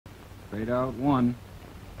Fade out 1.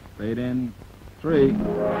 Fade in 3.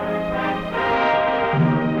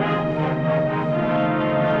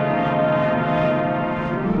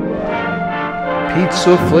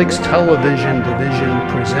 Pizza Flix Television Division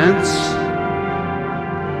presents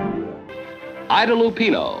Ida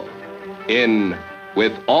Lupino in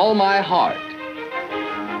With All My Heart.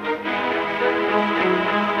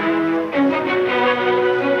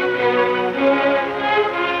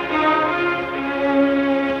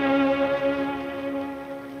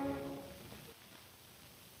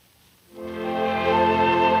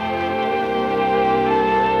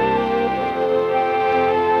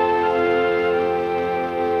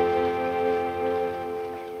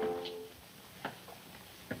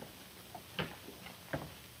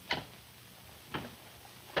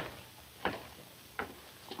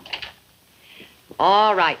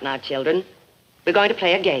 All right now, children. We're going to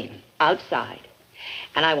play a game outside.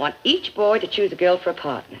 And I want each boy to choose a girl for a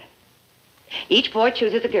partner. Each boy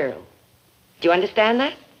chooses a girl. Do you understand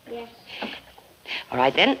that? Yes. All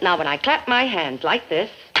right, then. Now, when I clap my hands like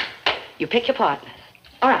this, you pick your partners.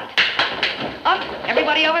 All right. Up,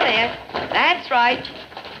 everybody over there. That's right.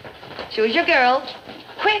 Choose your girl.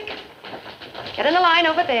 Quick. Get in the line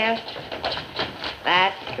over there.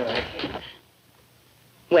 That's good.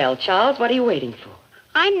 Well, Charles, what are you waiting for?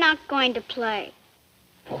 I'm not going to play.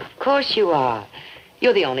 Of course you are.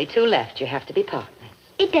 You're the only two left. You have to be partners.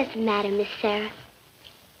 It doesn't matter, Miss Sarah.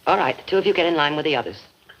 All right, the two of you get in line with the others.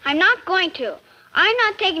 I'm not going to. I'm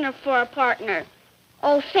not taking her for a partner.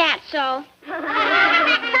 Oh, fatso.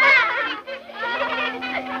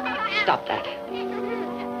 Stop that.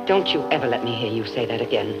 Don't you ever let me hear you say that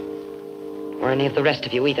again. Or any of the rest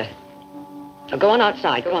of you either. Now go on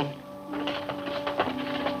outside. Go on.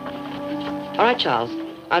 All right, Charles.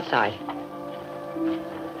 Outside.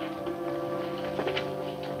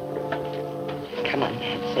 Come on,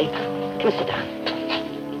 Nancy. Come and sit down.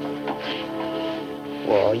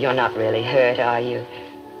 Whoa, you're not really hurt, are you?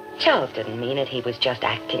 Charles didn't mean it. He was just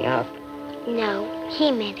acting up. No,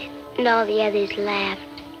 he meant it. And all the others laughed.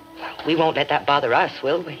 We won't let that bother us,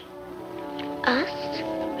 will we?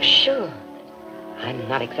 Us? Sure. I'm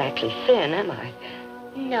not exactly thin, am I?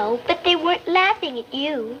 No, but they weren't laughing at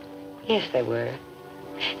you. Yes, they were.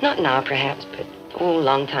 Not now, perhaps, but, a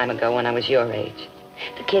long time ago when I was your age.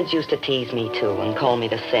 The kids used to tease me, too, and call me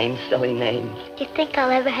the same silly names. Do you think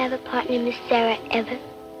I'll ever have a partner, Miss Sarah, ever?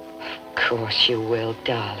 Of course you will,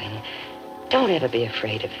 darling. Don't ever be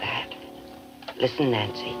afraid of that. Listen,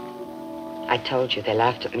 Nancy. I told you they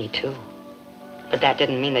laughed at me, too. But that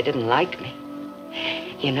didn't mean they didn't like me.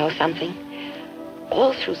 You know something?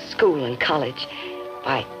 All through school and college,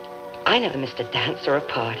 why, I never missed a dance or a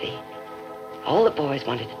party. All the boys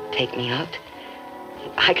wanted to take me out.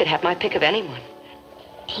 I could have my pick of anyone.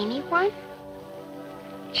 Anyone?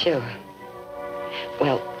 Sure.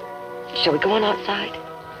 Well, shall we go on outside?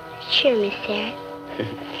 Sure, Miss Sarah.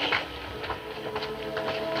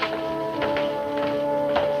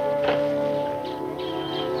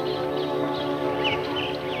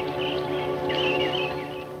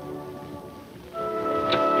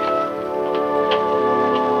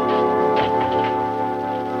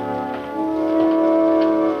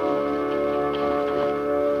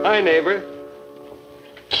 Hi, neighbor.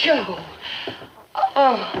 Joe.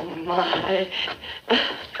 Oh, my.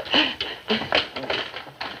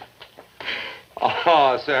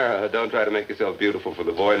 Oh, Sarah, don't try to make yourself beautiful for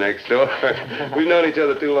the boy next door. We've known each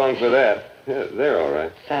other too long for that. Yeah, they're all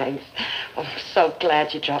right. Thanks. Oh, I'm so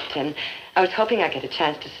glad you dropped in. I was hoping I'd get a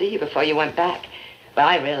chance to see you before you went back. But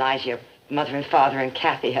I realize your mother and father and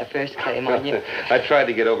Kathy have first claim on you. I tried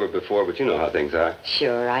to get over it before, but you know how things are.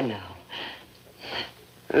 Sure, I know.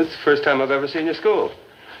 It's the first time I've ever seen your school.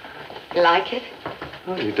 You like it?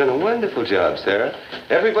 Oh, you've done a wonderful job, Sarah.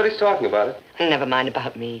 Everybody's talking about it. Never mind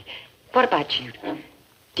about me. What about you?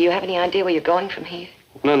 Do you have any idea where you're going from here?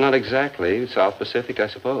 No, not exactly. South Pacific, I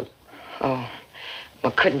suppose. Oh.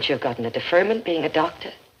 Well, couldn't you have gotten a deferment being a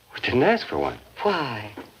doctor? We didn't ask for one.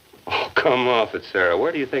 Why? Oh, come off it, Sarah.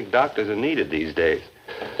 Where do you think doctors are needed these days?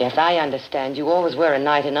 Yes, I understand. You always wear a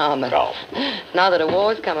knight in armor. Oh. Now that a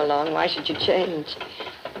war's come along, why should you change?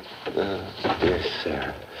 Dear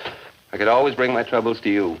Sarah. I could always bring my troubles to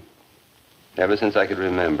you. Ever since I could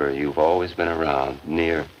remember, you've always been around,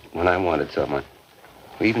 near, when I wanted someone.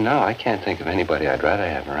 Well, even now, I can't think of anybody I'd rather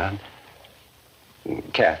have around.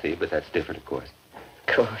 Kathy, but that's different, of course.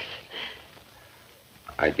 Of course.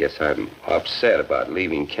 I guess I'm upset about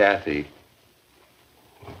leaving Kathy.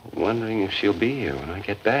 Wondering if she'll be here when I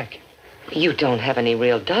get back. You don't have any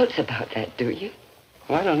real doubts about that, do you?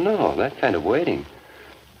 Well, I don't know. That kind of waiting.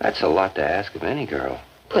 That's a lot to ask of any girl.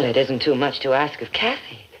 Well, it isn't too much to ask of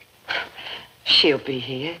Kathy. She'll be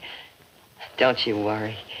here. Don't you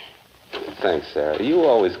worry. Thanks, Sarah. You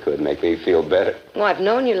always could make me feel better. Well, I've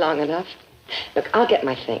known you long enough. Look, I'll get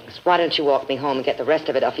my things. Why don't you walk me home and get the rest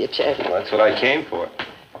of it off your chest? Well, that's what I came for.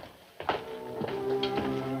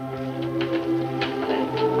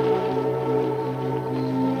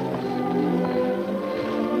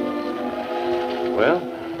 Well?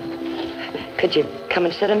 Could you come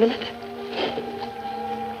and sit a minute?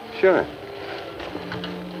 Sure.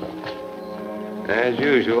 As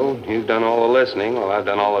usual, you've done all the listening while I've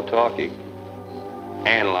done all the talking.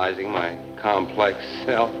 Analyzing my complex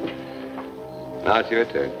self. Now it's your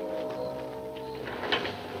turn.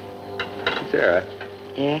 Sarah.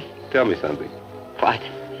 Yes? Tell me something. What?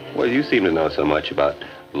 Well, you seem to know so much about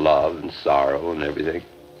love and sorrow and everything.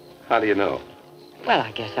 How do you know? Well,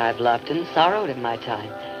 I guess I've loved and sorrowed in my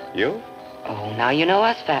time. You? Oh, now you know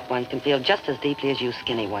us fat ones can feel just as deeply as you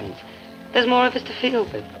skinny ones. There's more of us to feel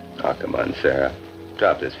with. Oh, come on, Sarah.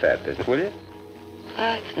 Drop this fat business, will you?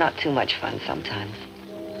 It's not too much fun sometimes.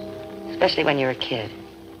 Especially when you're a kid.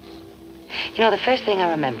 You know, the first thing I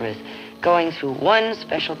remember is going through one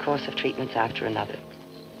special course of treatments after another.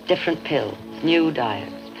 Different pills, new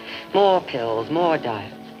diets. More pills, more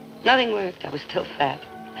diets. Nothing worked. I was still fat.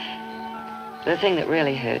 The thing that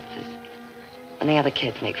really hurts is when the other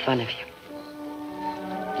kids make fun of you.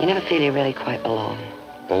 You never feel you really quite belong.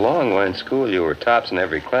 Belong? Why, in school you were tops in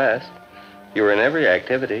every class. You were in every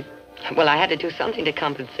activity. Well, I had to do something to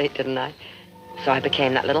compensate, didn't I? So I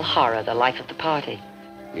became that little horror, the life of the party.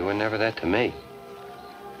 You were never that to me.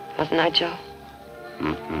 Wasn't I, Joe?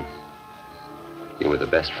 Mm-hmm. You were the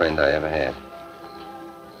best friend I ever had.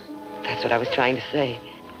 That's what I was trying to say.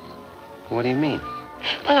 What do you mean?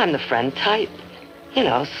 Well, I'm the friend type. You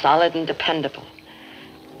know, solid and dependable.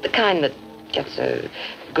 The kind that gets a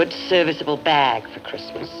good serviceable bag for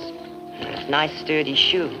Christmas. And nice sturdy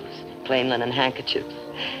shoes, plain linen handkerchiefs.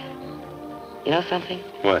 You know something?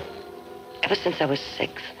 What? Ever since I was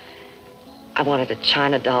 6, I wanted a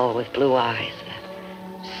china doll with blue eyes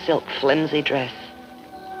and a silk flimsy dress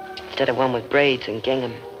instead of one with braids and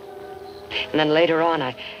gingham. And then later on,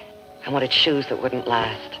 I wanted shoes that wouldn't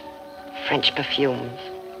last, French perfumes,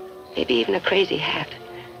 maybe even a crazy hat.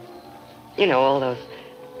 You know, all those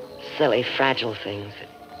silly, fragile things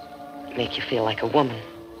that make you feel like a woman.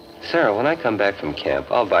 Sarah, when I come back from camp,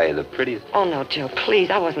 I'll buy you the prettiest... Oh, no, Joe, please.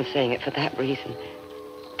 I wasn't saying it for that reason.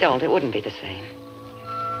 Don't. It wouldn't be the same.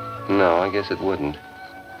 No, I guess it wouldn't.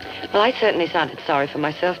 Well, I certainly sounded sorry for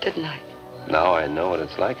myself, didn't I? Now I know what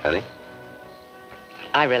it's like, honey.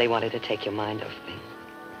 I really wanted to take your mind off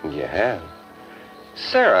things. You have.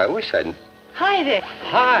 Sarah, I wish I'd... Hi there.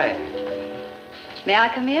 Hi. May I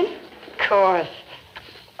come in? Of course.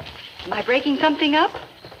 Am I breaking something up?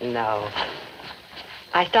 No.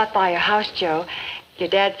 I stopped by your house, Joe. Your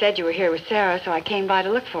dad said you were here with Sarah, so I came by to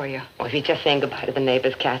look for you. Well, we just saying goodbye to the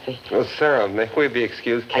neighbors, Kathy. Well, Sarah, may we be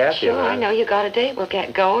excused, Kathy? Sure, I know you got a date. We'll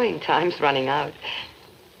get going. Time's running out.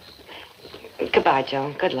 Goodbye,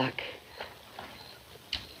 Joe. Good luck.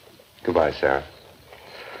 Goodbye, Sarah.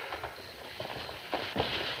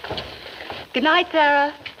 Good night,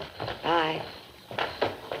 Sarah. Bye.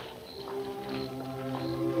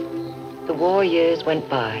 The war years went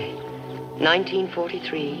by.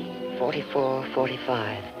 1943, 44,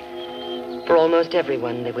 45. For almost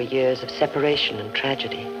everyone, they were years of separation and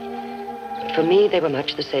tragedy. But for me, they were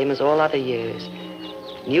much the same as all other years.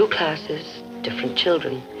 New classes, different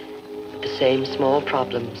children, but the same small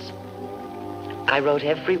problems. I wrote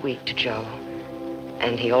every week to Joe,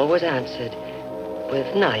 and he always answered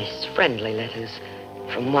with nice, friendly letters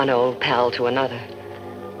from one old pal to another.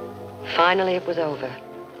 Finally, it was over,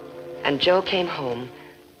 and Joe came home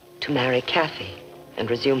to marry Kathy and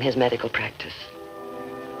resume his medical practice.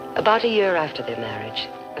 About a year after their marriage,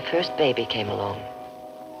 the first baby came along.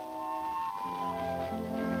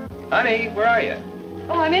 Honey, where are you?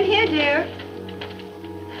 Oh, I'm in here, dear.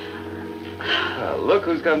 Look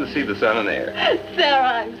who's come to see the sun and air. Sarah,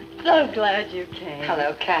 I'm so glad you came.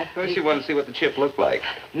 Hello, Kathy. Well, she wanted to see what the chip looked like.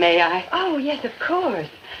 May I? Oh, yes, of course.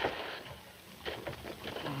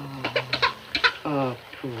 Oh,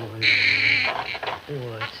 poor.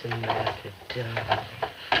 What's the matter, darling?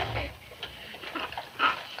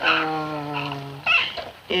 Oh,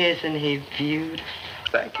 isn't he beautiful?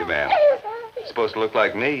 Thank you, ma'am. It's supposed to look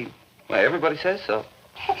like me. Why, everybody says so.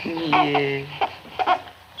 Yes.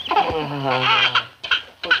 Oh,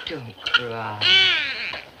 don't cry.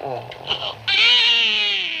 Oh.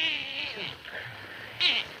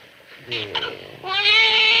 There.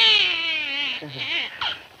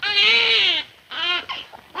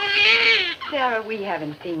 Sarah, we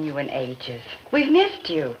haven't seen you in ages. We've missed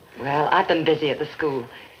you. Well, I've been busy at the school.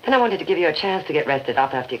 Then I wanted to give you a chance to get rested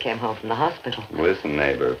up after you came home from the hospital. Listen,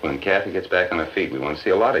 neighbor, when Kathy gets back on her feet, we want to see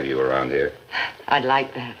a lot of you around here. I'd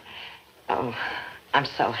like that. Oh, I'm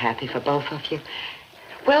so happy for both of you.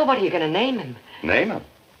 Well, what are you going to name him? Name him?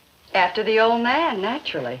 After the old man,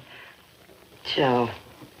 naturally. Joe.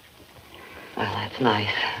 Well, that's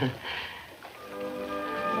nice.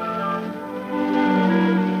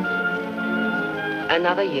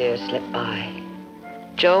 Another year slipped by.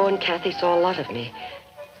 Joe and Kathy saw a lot of me,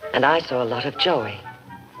 and I saw a lot of Joey.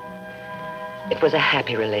 It was a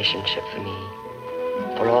happy relationship for me,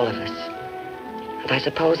 for all of us. And I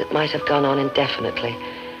suppose it might have gone on indefinitely,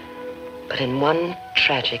 but in one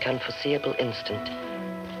tragic, unforeseeable instant,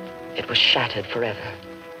 it was shattered forever.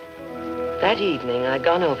 That evening, I'd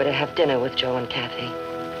gone over to have dinner with Joe and Kathy.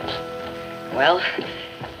 Well,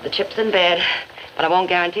 the chip's in bed, but I won't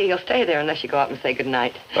guarantee you'll stay there unless you go up and say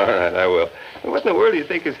goodnight. All right, I will. What in the world do you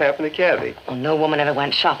think has happened to Kathy? Well, no woman ever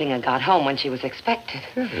went shopping and got home when she was expected.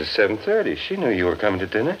 It was 7:30. She knew you were coming to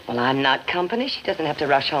dinner. Well, I'm not company. She doesn't have to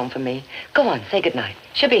rush home for me. Go on, say goodnight.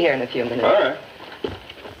 She'll be here in a few minutes. All right.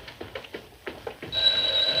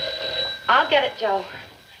 I'll get it, Joe.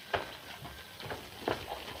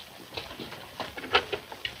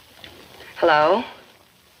 Hello?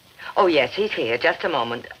 Oh, yes, he's here. Just a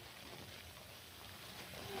moment.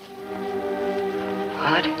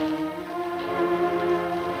 What?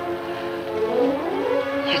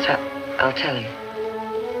 Yes, I'll tell him.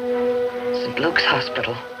 St. Luke's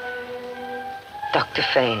Hospital. Dr.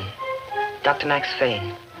 Fane. Dr. Max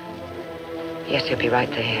Fane. Yes, he'll be right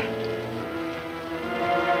there.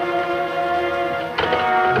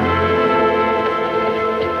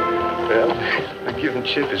 Well, I've given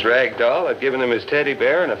Chip his rag doll. I've given him his teddy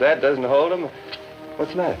bear, and if that doesn't hold him,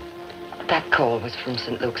 what's the matter? That call was from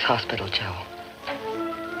St. Luke's Hospital, Joe.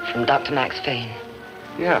 From Dr. Max Fane.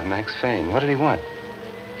 Yeah, Max Fane. What did he want?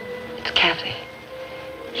 It's Kathy.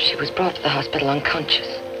 She was brought to the hospital unconscious.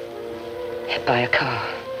 Hit by a car.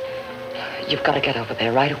 You've got to get over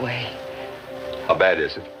there right away. How bad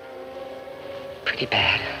is it? Pretty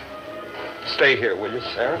bad. Stay here, will you,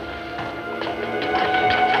 Sarah?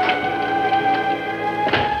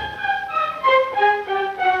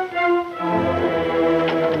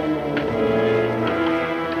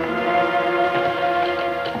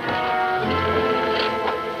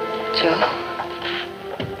 Joe?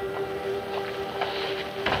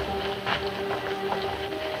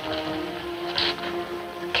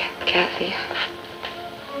 Kathy?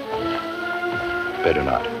 Better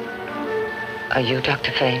not. Are you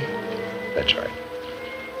Dr. Fane? That's right.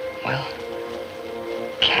 Well,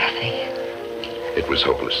 Kathy. It was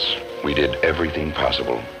hopeless. We did everything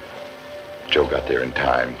possible. Joe got there in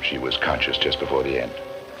time. She was conscious just before the end.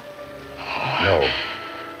 No.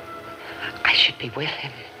 I should be with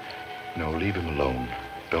him. No, leave him alone.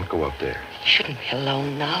 Don't go up there. He shouldn't be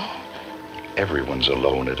alone now. Everyone's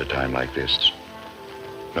alone at a time like this.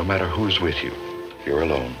 No matter who's with you, you're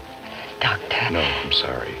alone. Doctor. No, I'm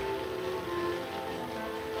sorry.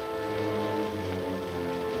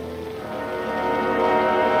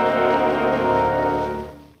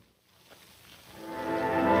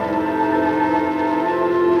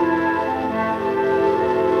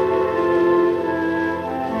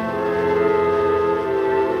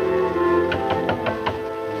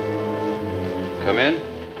 Come in.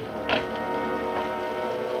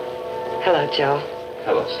 Hello, Joe.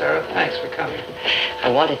 Hello, Sarah. Thanks for coming. I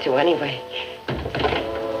wanted to anyway.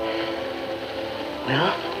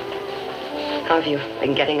 Well, how have you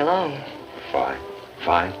been getting along? Fine.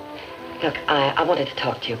 Fine. Look, I wanted to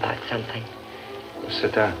talk to you about something.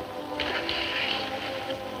 Sit down.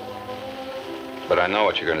 But I know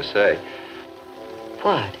what you're going to say.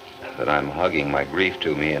 What? That I'm hugging my grief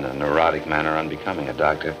to me in a neurotic manner unbecoming a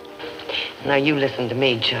doctor. Now, you listen to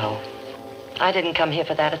me, Joe. I didn't come here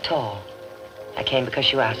for that at all. I came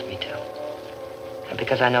because you asked me to. And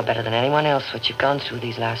because I know better than anyone else what you've gone through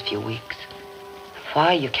these last few weeks.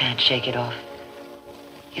 Why you can't shake it off.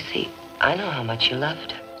 You see, I know how much you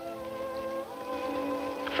loved her.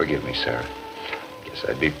 Forgive me, Sarah. Guess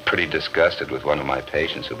I'd be pretty disgusted with one of my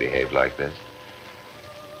patients who behaved like this.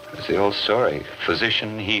 It's the old story.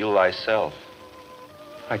 Physician, heal thyself.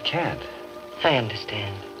 I can't. I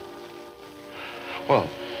understand. Well,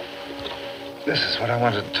 this is what I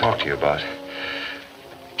wanted to talk to you about.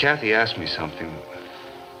 Kathy asked me something.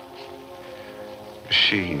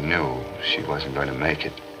 She knew she wasn't going to make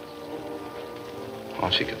it. All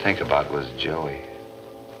she could think about was Joey.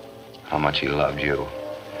 How much he loved you.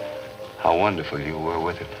 How wonderful you were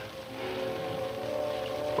with him.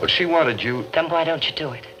 Well, she wanted you... Then why don't you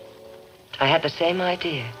do it? I had the same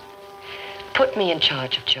idea. Put me in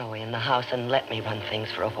charge of Joey in the house and let me run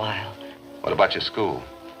things for a while. What about your school?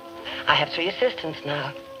 I have 3 assistants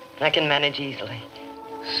now. I can manage easily.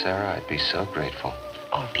 Sarah, I'd be so grateful.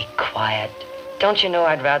 Oh, be quiet. Don't you know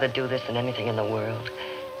I'd rather do this than anything in the world?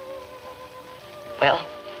 Well,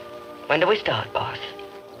 when do we start, boss?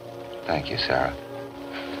 Thank you, Sarah.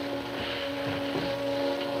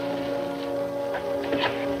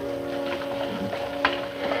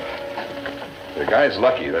 The guy's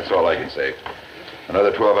lucky, that's all I can say.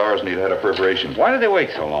 Another 12 hours and he'd had a perforation. Why did they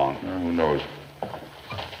wait so long? Who knows?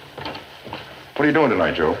 What are you doing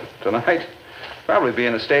tonight, Joe? Tonight? Probably be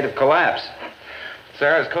in a state of collapse.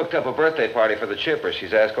 Sarah's cooked up a birthday party for the chipper.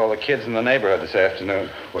 She's asked all the kids in the neighborhood this afternoon.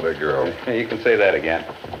 What a girl. Yeah, you can say that again.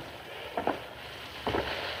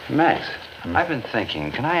 Max, I've been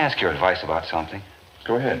thinking, can I ask your advice about something?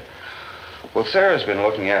 Go ahead. Well, Sarah's been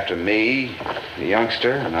looking after me, the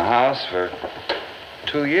youngster, and the house for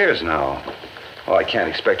 2 years now. Well, I can't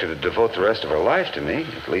expect her to devote the rest of her life to me,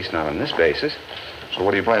 at least not on this basis. So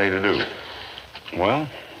what are you planning to do? Well,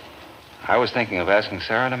 I was thinking of asking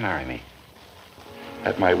Sarah to marry me.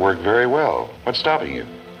 That might work very well. What's stopping you?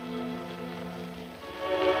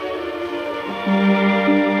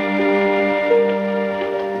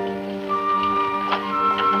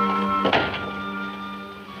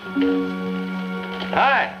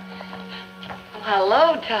 Hi. Oh,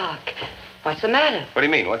 hello, Doc. What's the matter? What do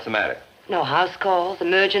you mean? What's the matter? No house calls,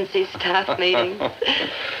 emergencies, staff meetings.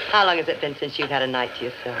 How long has it been since you've had a night to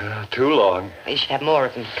yourself? Too long. You should have more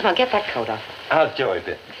of them. Come on, get that coat off. How's Joey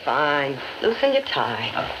been? Fine. Loosen your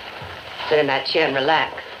tie. Sit in that chair and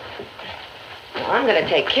relax. Now, I'm going to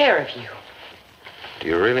take care of you. Do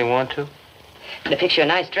you really want to? I'm going to fix you a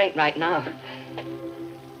nice drink right now.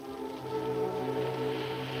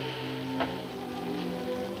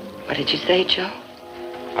 What did you say, Joe?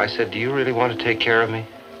 I said, do you really want to take care of me?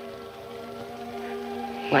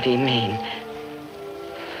 What do you mean?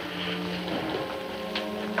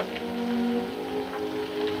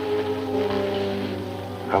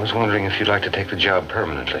 I was wondering if you'd like to take the job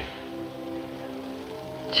permanently.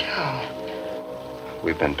 Joe.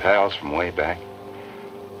 We've been pals from way back.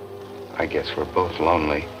 I guess we're both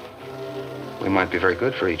lonely. We might be very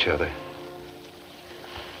good for each other.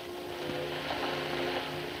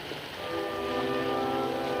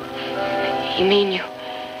 You mean you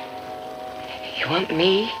want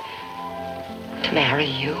me to marry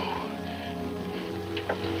you?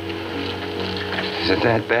 Is it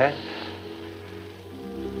that bad?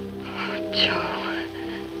 Oh, Joe.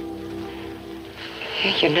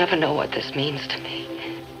 You never know what this means to me.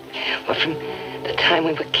 Well, from the time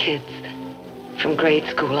we were kids, from grade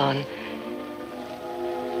school on,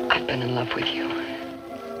 I've been in love with you.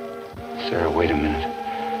 Sarah, wait a minute.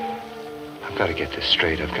 I've got to get this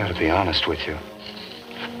straight. I've got to be honest with you.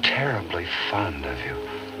 I'm terribly fond of you.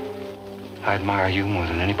 I admire you more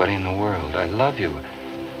than anybody in the world. I love you.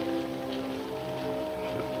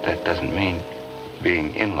 That doesn't mean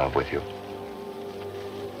being in love with you.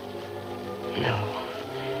 No.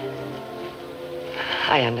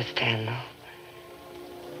 I understand, though.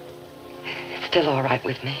 It's still all right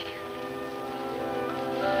with me.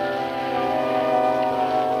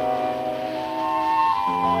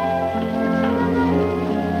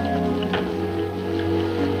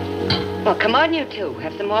 Well, come on, you two.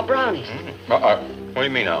 Have some more brownies. What do you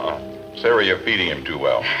mean, Sarah, you're feeding him too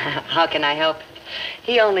well. How can I help it?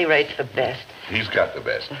 He only rates the best. He's got the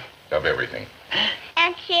best of everything.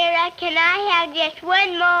 Aunt Sarah, can I have just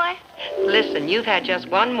one more? Listen, you've had just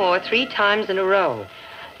one more 3 times in a row.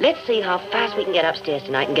 Let's see how fast we can get upstairs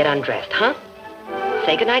tonight and get undressed, huh?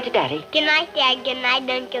 Say goodnight to Daddy. Good night, Dad. Good night,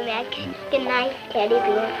 Uncle Max. Good night, Teddy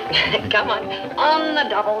Bear. Come on. On the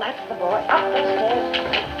double. That's the boy. Up the stairs.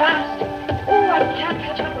 Fast. Oh, I can't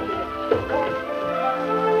catch up with you. Go on.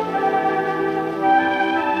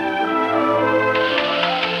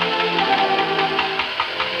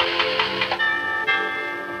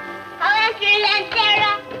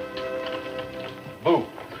 Boo.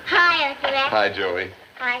 Hi, Uncle Max. Hi, Joey.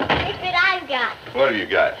 Hi. Look what I've got. What have you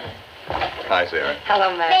got? Hi, Sarah.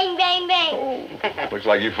 Hello, Max. Bang, bang, bang. Looks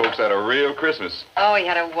like you folks had a real Christmas. Oh, he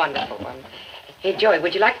had a wonderful one. Hey, Joey,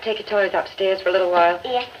 would you like to take your toys upstairs for a little while?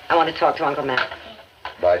 Yes. I want to talk to Uncle Max.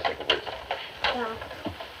 Bicycle, please. No.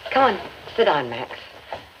 Come on. Sit down, Max.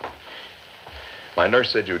 My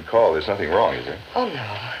nurse said you'd call. There's nothing wrong, is there? Oh,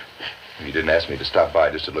 no. You didn't ask me to stop by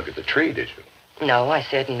just to look at the tree, did you? No, I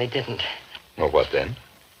certainly didn't. Well, what then?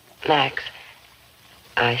 Max,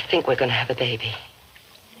 I think we're going to have a baby.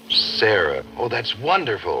 Sarah. Oh, that's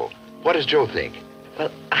wonderful. What does Joe think?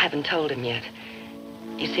 Well, I haven't told him yet.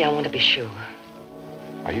 You see, I want to be sure.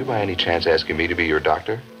 Are you by any chance asking me to be your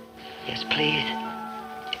doctor? Yes, please.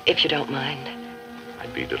 If you don't mind.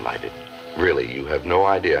 I'd be delighted. Really, you have no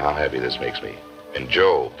idea how happy this makes me. And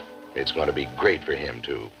Joe, it's going to be great for him,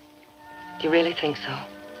 too. Do you really think so?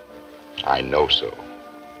 I know so.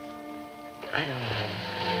 I don't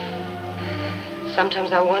know.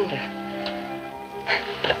 Sometimes I wonder.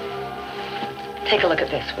 Take a look at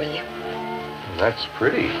this, will you? That's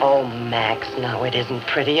pretty. Oh, Max, no, it isn't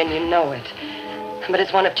pretty, and you know it. But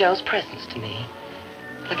it's one of Joe's presents to me.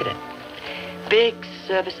 Look at it. Big,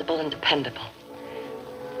 serviceable, and dependable.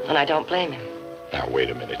 And I don't blame him. Now, wait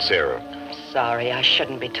a minute, Sarah. Sorry, I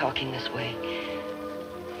shouldn't be talking this way.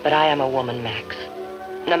 But I am a woman, Max.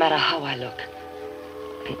 No matter how I look.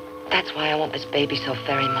 And that's why I want this baby so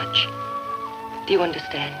very much. Do you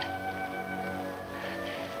understand?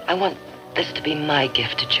 I want this to be my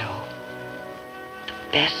gift to Joe. The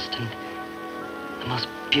best and the most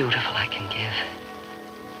beautiful I can give.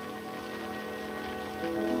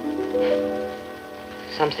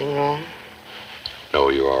 Something wrong? No,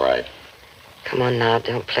 you're all right. Come on now,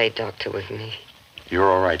 don't play doctor with me.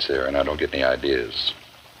 You're all right, Sarah, and I don't get any ideas.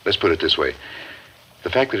 Let's put it this way. The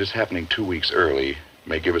fact that it's happening 2 weeks early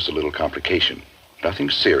may give us a little complication. Nothing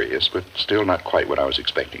serious, but still not quite what I was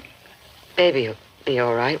expecting. Baby will be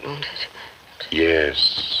all right, won't it?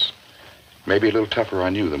 Yes. Maybe a little tougher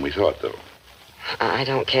on you than we thought, though. I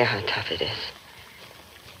don't care how tough it is.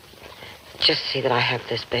 Just see that I have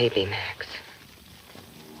this baby, Max.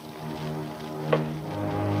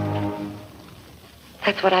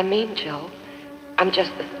 That's what I mean, Joe. I'm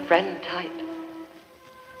just the friend type.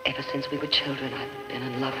 Ever since we were children, I've been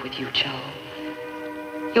in love with you, Joe.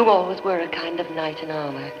 You always were a kind of knight in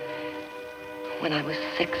armor. When I was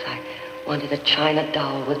 6, I wanted a china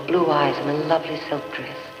doll with blue eyes and a lovely silk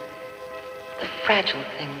dress. The fragile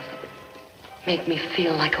things that would make me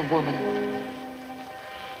feel like a woman.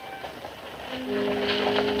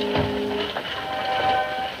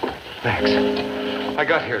 Max, I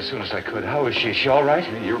got here as soon as I could. How is she? Is she all right?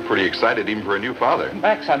 You were pretty excited even for a new father.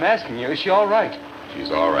 Max, I'm asking you, is she all right? She's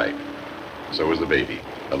all right. So is the baby,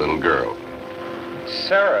 a little girl.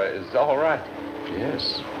 Sarah is all right.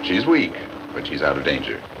 Yes, she's weak, but she's out of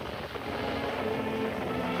danger.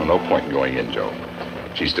 Well, no point in going in, Joe.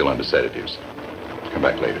 She's still under sedatives. Come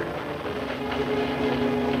back later.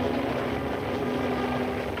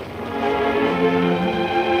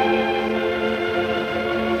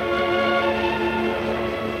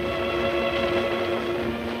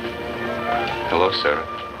 Hello, Sarah.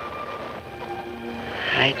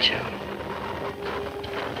 Hi, Joe.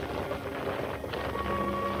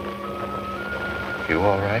 You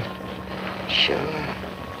all right? Sure.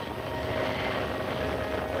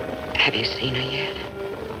 Have you seen her yet?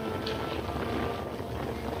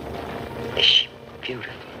 Is she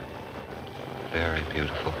beautiful? Very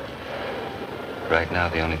beautiful. Right now,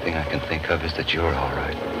 the only thing I can think of is that you're all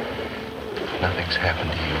right. Nothing's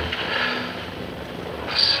happened to you.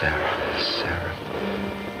 Sarah.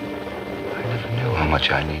 I never knew how much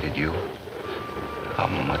I needed you. How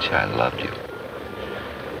much I loved you.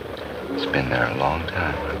 It's been there a long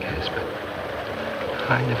time, I guess, but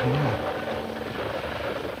I never knew.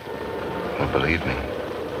 Well, believe me,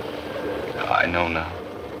 I know now.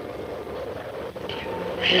 Do you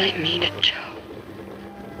really mean it, Joe?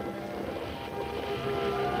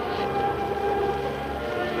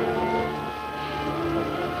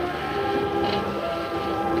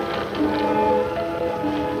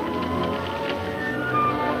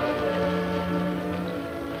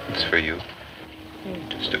 It's for you.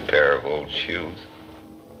 Just a pair of old shoes.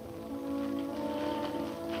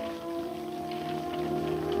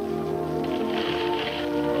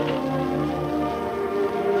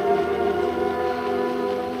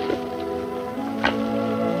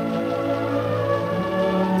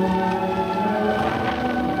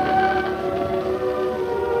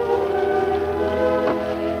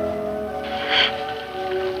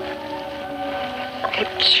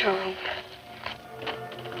 Joe.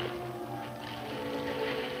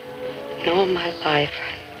 In all my life,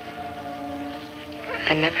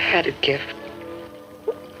 I never had a gift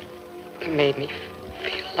that made me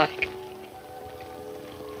feel like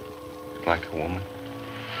a woman.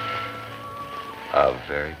 A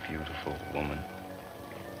very beautiful woman.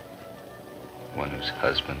 One whose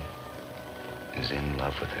husband is in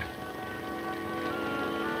love with her.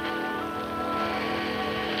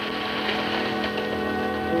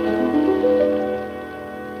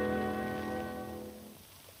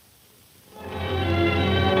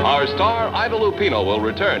 Our star, Ida Lupino, will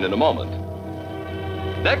return in a moment.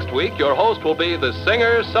 Next week, your host will be the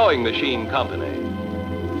Singer Sewing Machine Company.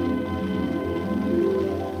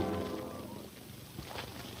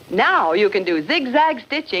 Now you can do zigzag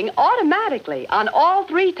stitching automatically on all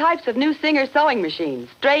 3 types of new Singer sewing machines,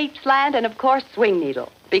 straight, slant, and of course swing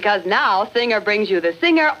needle. Because now Singer brings you the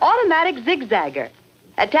Singer Automatic Zigzagger.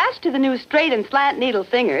 Attached to the new straight and slant needle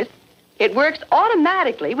Singers, it works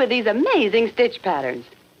automatically with these amazing stitch patterns.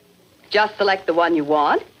 Just select the one you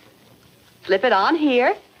want, slip it on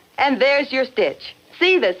here, and there's your stitch.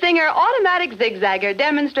 See the Singer Automatic Zigzagger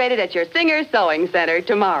demonstrated at your Singer Sewing Center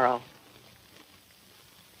tomorrow.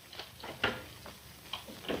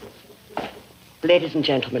 Ladies and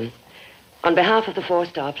gentlemen, on behalf of the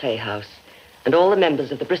 4-Star Playhouse and all the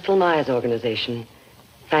members of the Bristol Myers organization,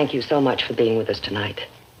 thank you so much for being with us tonight.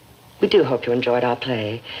 We do hope you enjoyed our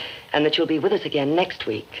play and that you'll be with us again next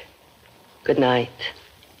week. Good night.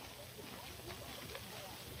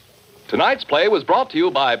 Tonight's play was brought to you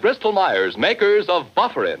by Bristol Myers, makers of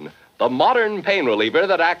Bufferin, the modern pain reliever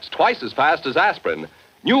that acts twice as fast as aspirin.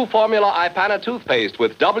 New formula Ipana toothpaste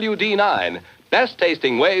with WD-9, best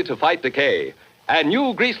tasting way to fight decay. And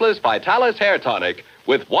new greaseless Vitalis hair tonic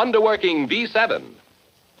with wonder-working B7.